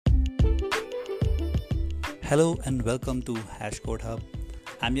Hello and welcome to Hashcode Hub.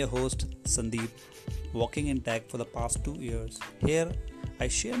 I'm your host Sandeep, working in tech for the past 2 years. Here, I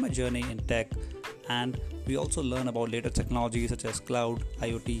share my journey in tech and we also learn about latest technologies such as cloud,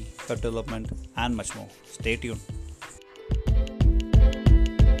 IoT, web development, and much more. Stay tuned.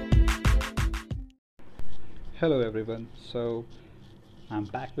 Hello everyone. I'm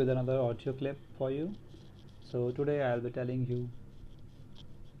back with another audio clip for you. Today I'll be telling you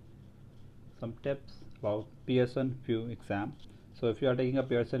some tips about Pearson VUE exam. So if you are taking a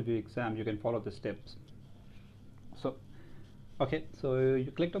Pearson VUE exam, you can follow the steps. So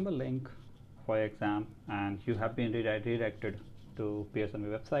you clicked on the link for your exam and you have been redirected to Pearson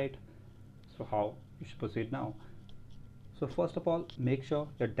VUE website. So how you should proceed now? So first of all, make sure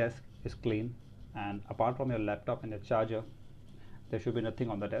your desk is clean, and apart from your laptop and your charger, there should be nothing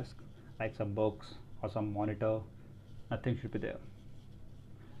on the desk like some books or some monitor. Nothing should be there.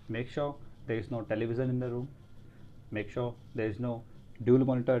 Make sure there is no television in the room. Make sure there is no dual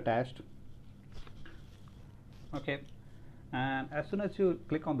monitor attached. Okay, and as soon as you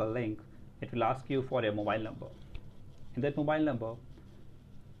click on the link, it will ask you for a mobile number. In that mobile number,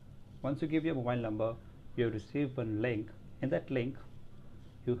 once you give your mobile number, you have received one link. In that link,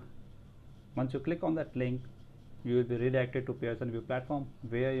 once you click on that link, you will be redirected to Pearson VUE platform,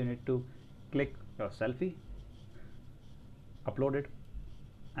 where you need to click your selfie, upload it,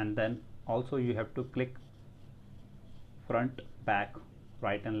 and then also you have to click front, back,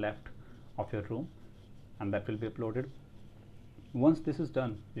 right and left of your room, and that will be uploaded. Once this is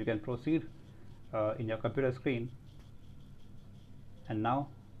done, you can proceed in your computer screen, and now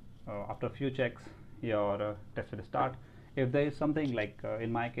after a few checks, your test will start. If there is something like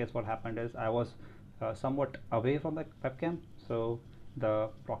in my case, what happened is I was somewhat away from the webcam, so the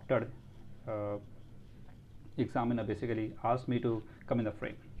proctored examiner basically asked me to come in the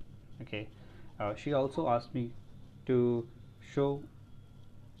frame. Okay, she also asked me to show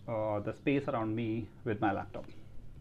the space around me with my laptop.